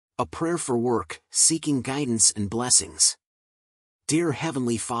A prayer for work, seeking guidance and blessings. Dear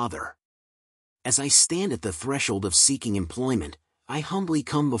Heavenly Father, as I stand at the threshold of seeking employment, I humbly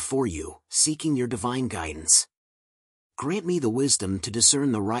come before you, seeking your divine guidance. Grant me the wisdom to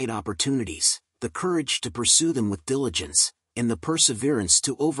discern the right opportunities, the courage to pursue them with diligence, and the perseverance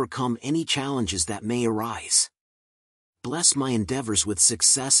to overcome any challenges that may arise. Bless my endeavors with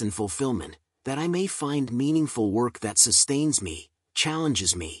success and fulfillment, that I may find meaningful work that sustains me,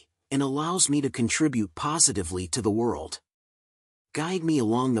 challenges me, and allows me to contribute positively to the world. Guide me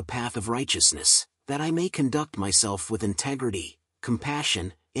along the path of righteousness, that I may conduct myself with integrity,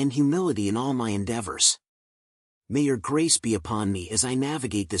 compassion, and humility in all my endeavors. May your grace be upon me as I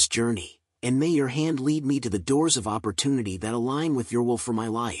navigate this journey, and may your hand lead me to the doors of opportunity that align with your will for my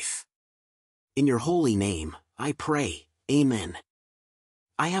life. In your holy name, I pray, Amen.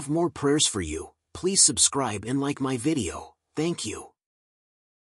 I have more prayers for you. Please subscribe and like my video. Thank you.